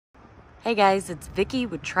Hey guys, it's Vicky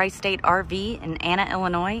with Tri-State RV in Anna,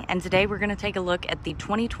 Illinois, and today we're going to take a look at the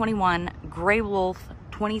 2021 Gray Wolf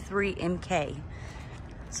 23 MK.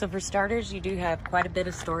 So for starters, you do have quite a bit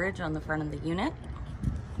of storage on the front of the unit.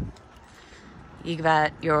 You've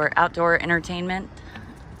got your outdoor entertainment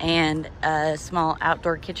and a small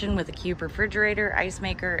outdoor kitchen with a cube refrigerator, ice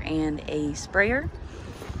maker, and a sprayer.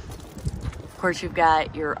 Of course, you've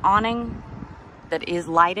got your awning that is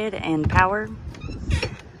lighted and powered.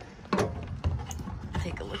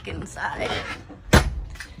 Take a look inside.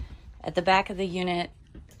 At the back of the unit,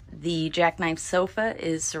 the jackknife sofa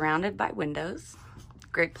is surrounded by windows.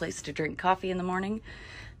 Great place to drink coffee in the morning.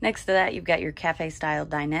 Next to that, you've got your cafe style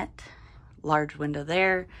dinette, large window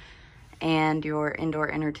there, and your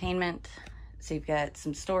indoor entertainment. So you've got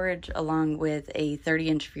some storage along with a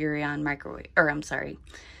 30-inch Fuzion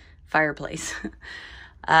fireplace.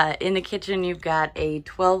 In the kitchen, you've got a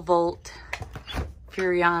 12-volt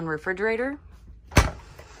Fuzion refrigerator.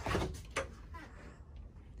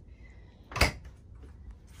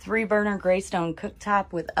 Three-burner Greystone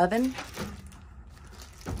cooktop with oven.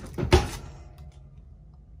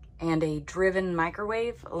 And a driven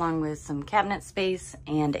microwave, along with some cabinet space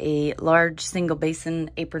and a large single basin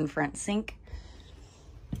apron front sink.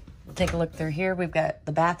 We'll take a look through here. We've got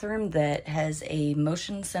the bathroom that has a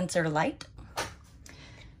motion sensor light.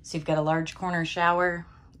 So you've got a large corner shower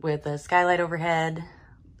with a skylight overhead,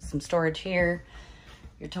 some storage here,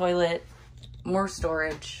 your toilet, more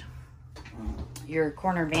storage, your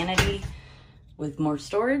corner vanity with more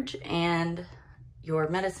storage, and your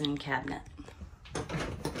medicine cabinet.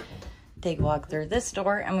 Take a walk through this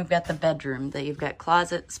door, and we've got the bedroom that you've got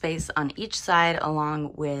closet space on each side,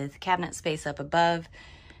 along with cabinet space up above,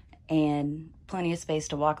 and plenty of space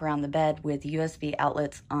to walk around the bed with USB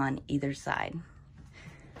outlets on either side.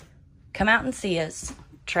 Come out and see us,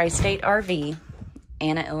 Tri-State RV,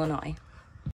 Anna, Illinois.